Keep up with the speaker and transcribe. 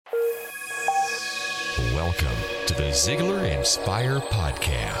Welcome to the Ziglar Inspire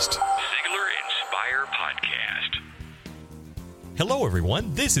Podcast. Ziglar Inspire Podcast. Hello,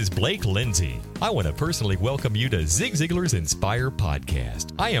 everyone. This is Blake Lindsay. I want to personally welcome you to Zig Ziglar's Inspire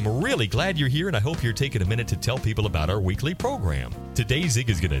Podcast. I am really glad you're here, and I hope you're taking a minute to tell people about our weekly program. Today, Zig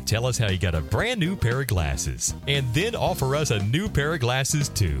is going to tell us how he got a brand new pair of glasses, and then offer us a new pair of glasses,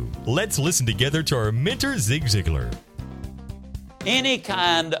 too. Let's listen together to our mentor, Zig Ziglar. Any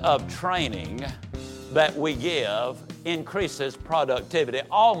kind of training that we give increases productivity,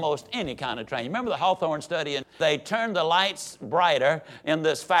 almost any kind of training. Remember the Hawthorne study? And they turned the lights brighter in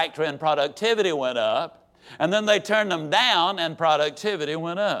this factory and productivity went up, and then they turned them down and productivity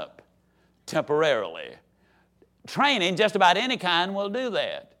went up temporarily. Training, just about any kind, will do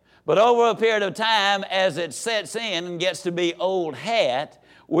that. But over a period of time, as it sets in and gets to be old hat,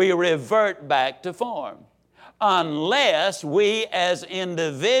 we revert back to form. Unless we as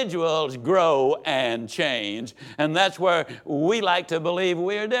individuals grow and change. And that's where we like to believe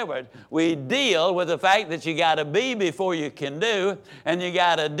we're different. We deal with the fact that you got to be before you can do, and you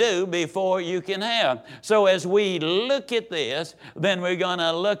got to do before you can have. So as we look at this, then we're going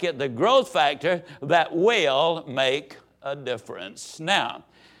to look at the growth factor that will make a difference. Now,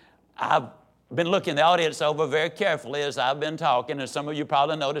 I've been looking the audience over very carefully as I've been talking, and some of you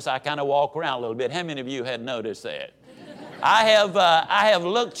probably noticed I kind of walk around a little bit. How many of you had noticed that? I have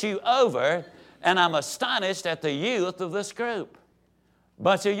looked you over, and I'm astonished at the youth of this group.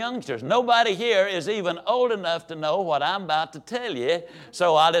 Bunch of youngsters. Nobody here is even old enough to know what I'm about to tell you,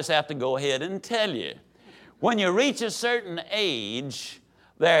 so I'll just have to go ahead and tell you. When you reach a certain age,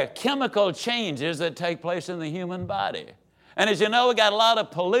 there are chemical changes that take place in the human body. And as you know, we got a lot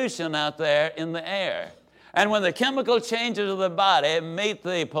of pollution out there in the air. And when the chemical changes of the body meet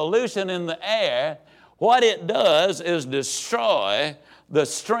the pollution in the air, what it does is destroy the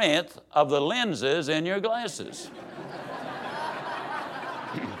strength of the lenses in your glasses.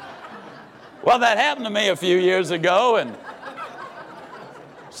 Well, that happened to me a few years ago, and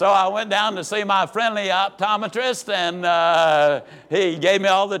so I went down to see my friendly optometrist, and he gave me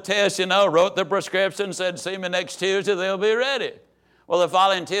all the tests, wrote the prescription, said, see me next Tuesday, they'll be ready. Well, the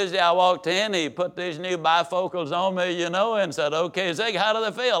following Tuesday I walked in, he put these new bifocals on me, and said, okay, Zig, how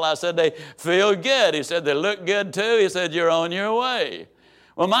do they feel? I said, they feel good. He said, they look good too. He said, you're on your way.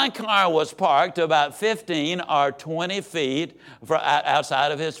 Well, my car was parked about 15 or 20 feet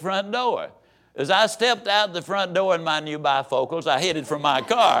outside of his front door. As I stepped out the front door in my new bifocals, I hid it from my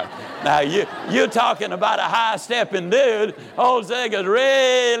car. Now, you're talking about a high-stepping dude. Old Zig is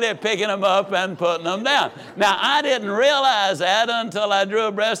really picking them up and putting them down. Now, I didn't realize that until I drew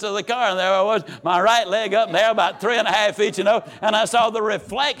abreast of the car, and there I was, my right leg up there about 3.5 feet, and I saw the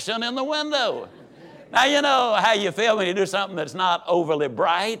reflection in the window. Now, you know how you feel when you do something that's not overly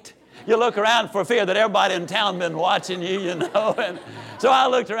bright? You look around for fear that everybody in town been watching you, and so I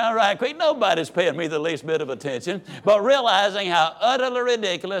looked around right quick. Nobody's paying me the least bit of attention. But realizing how utterly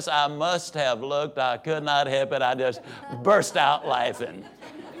ridiculous I must have looked, I could not help it. I just burst out laughing.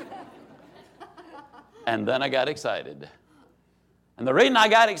 And then I got excited. And the reason I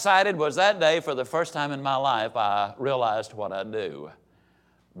got excited was that day, for the first time in my life, I realized what I do.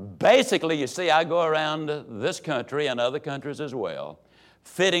 Basically, you see, I go around this country and other countries as well,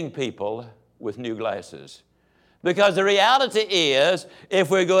 fitting people with new glasses. Because the reality is, if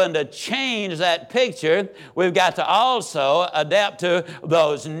we're going to change that picture, we've got to also adapt to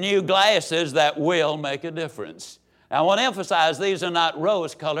those new glasses that will make a difference. Now, I want to emphasize these are not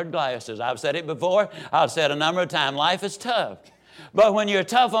rose-colored glasses. I've said it before. I've said a number of times, life is tough. But when you're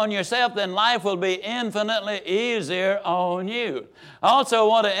tough on yourself, then life will be infinitely easier on you. I also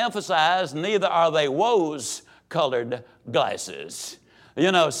want to emphasize, neither are they rose-colored glasses.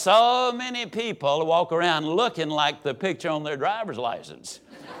 So many people walk around looking like the picture on their driver's license.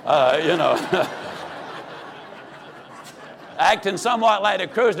 Acting somewhat like the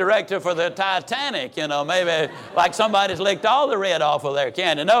cruise director for the Titanic, maybe like somebody's licked all the red off of their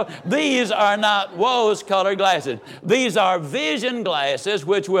candy. No, these are not rose-colored glasses. These are vision glasses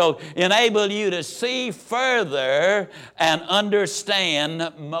which will enable you to see further and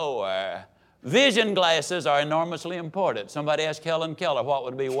understand more. Vision glasses are enormously important. Somebody asked Helen Keller what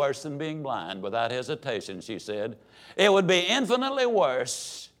would be worse than being blind. Without hesitation, she said, it would be infinitely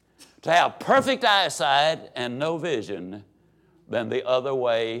worse to have perfect eyesight and no vision than the other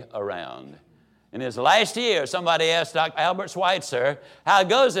way around. In his last year, somebody asked Dr. Albert Schweitzer, how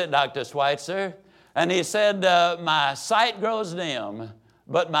goes it, Dr. Schweitzer? And he said, my sight grows dim,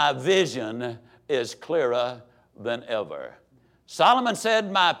 but my vision is clearer than ever. Solomon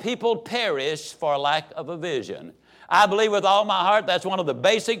said, my people perish for lack of a vision. I believe with all my heart that's one of the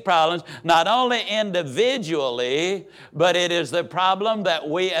basic problems, not only individually, but it is the problem that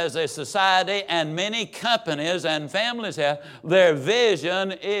we as a society and many companies and families have. Their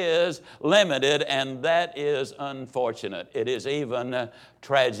vision is limited, and that is unfortunate. It is even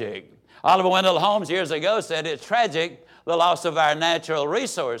tragic. Oliver Wendell Holmes years ago said it's tragic, the loss of our natural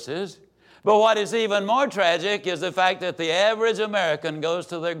resources. But what is even more tragic is the fact that the average American goes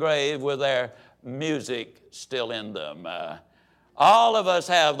to their grave with their music still in them. All of us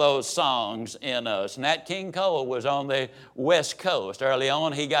have those songs in us. Nat King Cole was on the West Coast. Early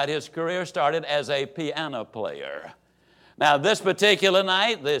on, he got his career started as a piano player. Now, this particular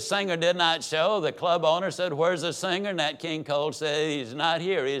night, the singer did not show. The club owner said, "Where's the singer?" Nat King Cole said, "He's not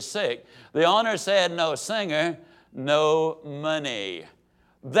here, he's sick." The owner said, "No singer, no money."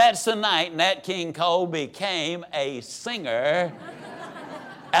 That's the night Nat King Cole became a singer.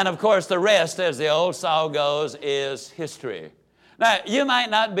 And of course, the rest, as the old song goes, is history. Now, you might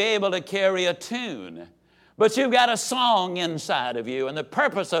not be able to carry a tune, but you've got a song inside of you. And the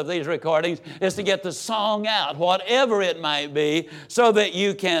purpose of these recordings is to get the song out, whatever it might be, so that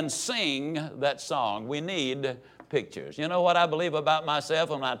you can sing that song. We need pictures. You know what I believe about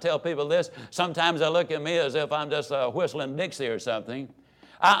myself when I tell people this? Sometimes they look at me as if I'm just whistling Dixie or something.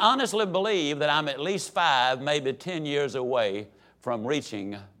 I honestly believe that I'm at least 5, maybe 10 years away from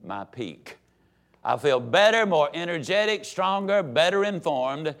reaching my peak. I feel better, more energetic, stronger, better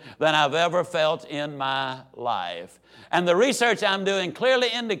informed than I've ever felt in my life. And the research I'm doing clearly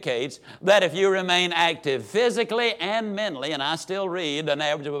indicates that if you remain active physically and mentally, and I still read an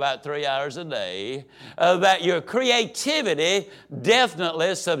average of about 3 hours a day, that your creativity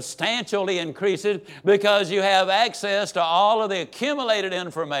definitely substantially increases because you have access to all of the accumulated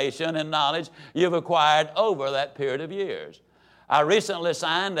information and knowledge you've acquired over that period of years. I recently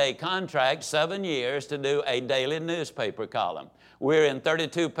signed a contract, 7 years, to do a daily newspaper column. We're in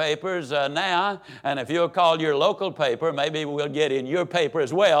 32 papers now, and if you'll call your local paper, maybe we'll get in your paper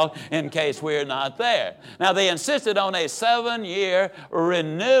as well in case we're not there. Now, they insisted on a 7-year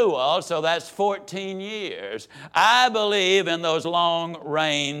renewal, so that's 14 years. I believe in those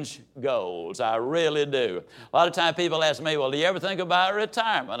long-range goals. I really do. A lot of times people ask me, "Well, do you ever think about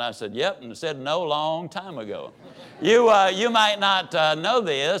retirement?" I said, "Yep," and said no long time ago. You might not know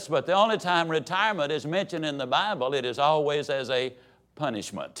this, but the only time retirement is mentioned in the Bible, it is always as a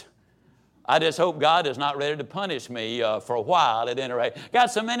punishment. I just hope God is not ready to punish me for a while at any rate.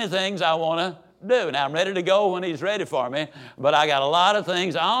 Got so many things I want to do. Now, I'm ready to go when He's ready for me, but I got a lot of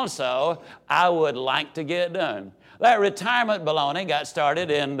things also I would like to get done. That retirement baloney got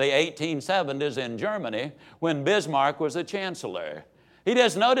started in the 1870s in Germany when Bismarck was the chancellor. He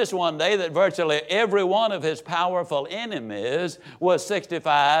just noticed one day that virtually every one of his powerful enemies was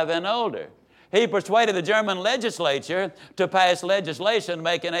 65 and older. He persuaded the German legislature to pass legislation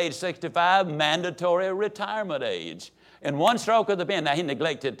making age 65 mandatory retirement age. In one stroke of the pen, now he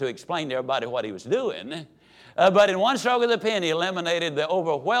neglected to explain to everybody what he was doing, but in one stroke of the pen, he eliminated the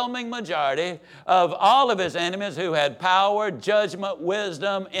overwhelming majority of all of his enemies who had power, judgment,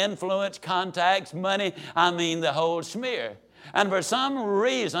 wisdom, influence, contacts, money, the whole smear. And for some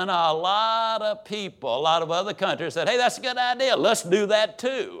reason, a lot of people, a lot of other countries said, "Hey, that's a good idea. Let's do that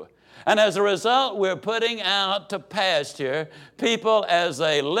too." And as a result, we're putting out to pasture people as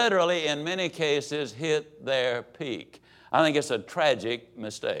they literally, in many cases, hit their peak. I think it's a tragic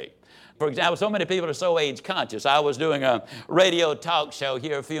mistake. For example, so many people are so age conscious. I was doing a radio talk show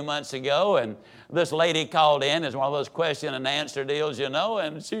here a few months ago, and this lady called in. It's one of those question and answer deals,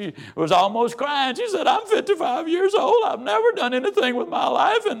 and she was almost crying. She said, "I'm 55 years old. I've never done anything with my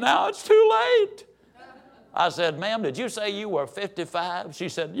life, and now it's too late." I said, "Ma'am, did you say you were 55? She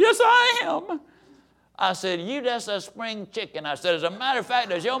said, "Yes, I am." I said, "You just a spring chicken." I said, "As a matter of fact,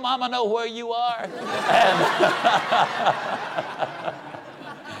 does your mama know where you are?"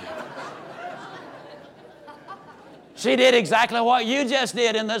 She did exactly what you just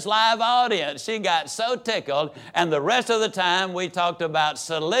did in this live audience. She got so tickled, and the rest of the time we talked about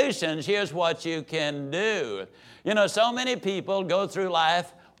solutions. Here's what you can do. So many people go through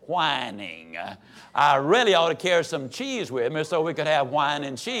life whining. I really ought to carry some cheese with me so we could have wine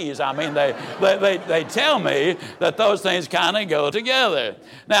and cheese. They tell me that those things kind of go together.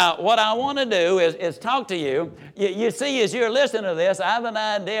 Now, what I want to do is talk to you. You see, as you're listening to this, I have an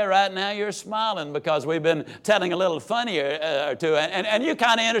idea right now you're smiling because we've been telling a little funnier or two, and you're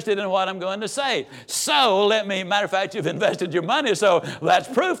kind of interested in what I'm going to say. So matter of fact, you've invested your money, so that's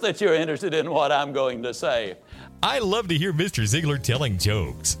proof that you're interested in what I'm going to say. I love to hear Mr. Ziegler telling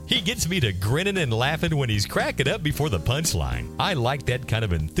jokes. He gets me to grinning and laughing when he's cracking up before the punchline. I like that kind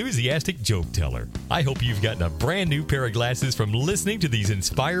of enthusiastic joke teller. I hope you've gotten a brand new pair of glasses from listening to these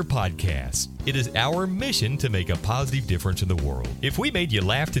Inspire podcasts. It is our mission to make a positive difference in the world. If we made you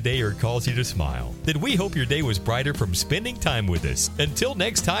laugh today or caused you to smile, then we hope your day was brighter from spending time with us. Until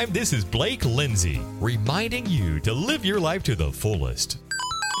next time, this is Blake Lindsay, reminding you to live your life to the fullest.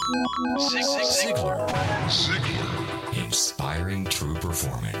 Ziegler. Inspiring true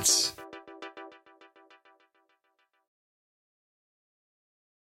performance.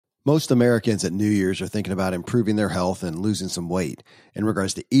 Most Americans at New Year's are thinking about improving their health and losing some weight. In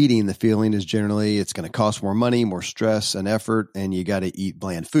regards to eating, the feeling is generally it's going to cost more money, more stress and effort, and you got to eat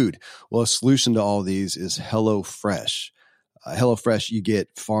bland food. Well, a solution to all these is HelloFresh. HelloFresh, you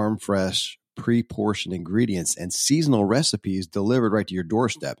get farm fresh, pre-portioned ingredients and seasonal recipes delivered right to your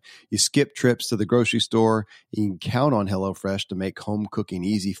doorstep. You skip trips to the grocery store. You can count on HelloFresh to make home cooking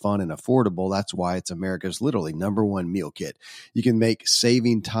easy, fun, and affordable. That's why it's America's literally #1 meal kit. You can make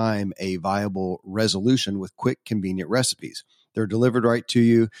saving time a viable resolution with quick, convenient recipes. They're delivered right to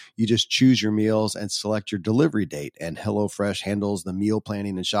you. You just choose your meals and select your delivery date, and HelloFresh handles the meal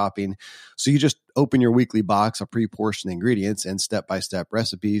planning and shopping. So you just open your weekly box of pre-portioned ingredients and step-by-step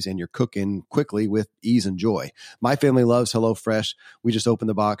recipes, and you're cooking quickly with ease and joy. My family loves HelloFresh. We just open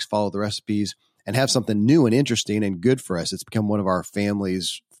the box, follow the recipes, and have something new and interesting and good for us. It's become one of our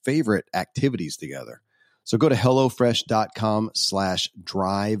family's favorite activities together. So go to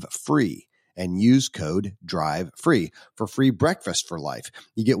HelloFresh.com/drive-free. and use code DRIVEFREE for free breakfast for life.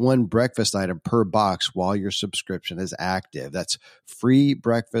 You get one breakfast item per box while your subscription is active. That's free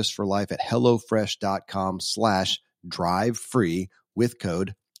breakfast for life at HelloFresh.com/drive-free with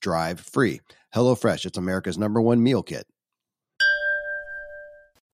code DRIVEFREE. HelloFresh, it's America's #1 meal kit.